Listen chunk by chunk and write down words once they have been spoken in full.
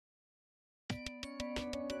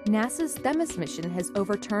NASA's Themis mission has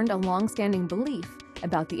overturned a long-standing belief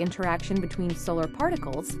about the interaction between solar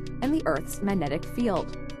particles and the Earth's magnetic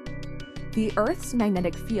field. The Earth's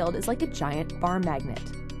magnetic field is like a giant bar magnet.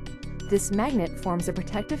 This magnet forms a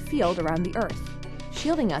protective field around the Earth,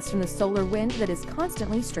 shielding us from the solar wind that is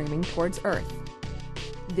constantly streaming towards Earth.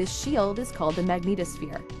 This shield is called the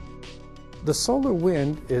magnetosphere. The solar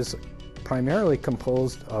wind is primarily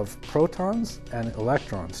composed of protons and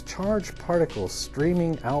electrons, charged particles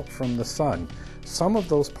streaming out from the sun. Some of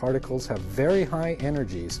those particles have very high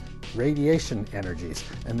energies, radiation energies,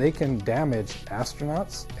 and they can damage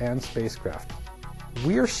astronauts and spacecraft.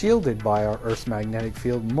 We are shielded by our Earth's magnetic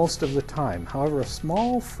field most of the time. However, a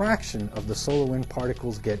small fraction of the solar wind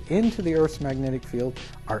particles get into the Earth's magnetic field,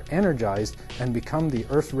 are energized, and become the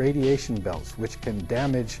Earth radiation belts, which can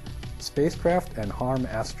damage spacecraft and harm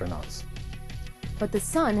astronauts. But the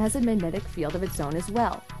sun has a magnetic field of its own as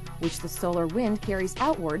well, which the solar wind carries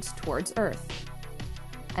outwards towards Earth.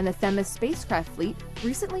 And the Themis spacecraft fleet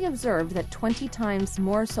recently observed that 20 times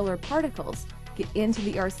more solar particles get into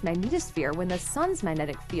the Earth's magnetosphere when the sun's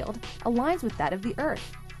magnetic field aligns with that of the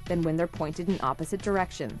Earth than when they're pointed in opposite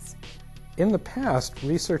directions. In the past,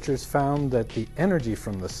 researchers found that the energy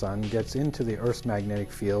from the sun gets into the Earth's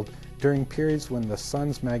magnetic field during periods when the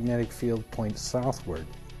sun's magnetic field points southward.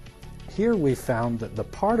 Here we found that the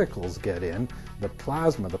particles get in, the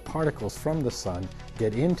plasma, the particles from the sun,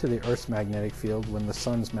 get into the Earth's magnetic field when the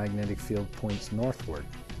sun's magnetic field points northward.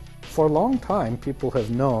 For a long time, people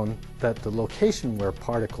have known that the location where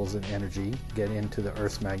particles and energy get into the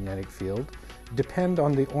Earth's magnetic field depend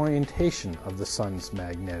on the orientation of the sun's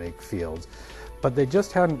magnetic field, but they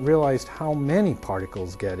just hadn't realized how many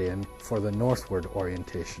particles get in for the northward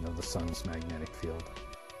orientation of the sun's magnetic field.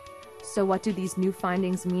 So what do these new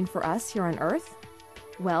findings mean for us here on Earth?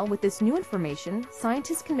 Well, with this new information,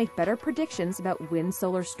 scientists can make better predictions about when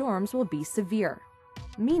solar storms will be severe.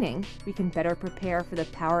 Meaning, we can better prepare for the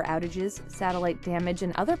power outages, satellite damage,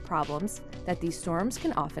 and other problems that these storms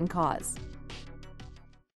can often cause.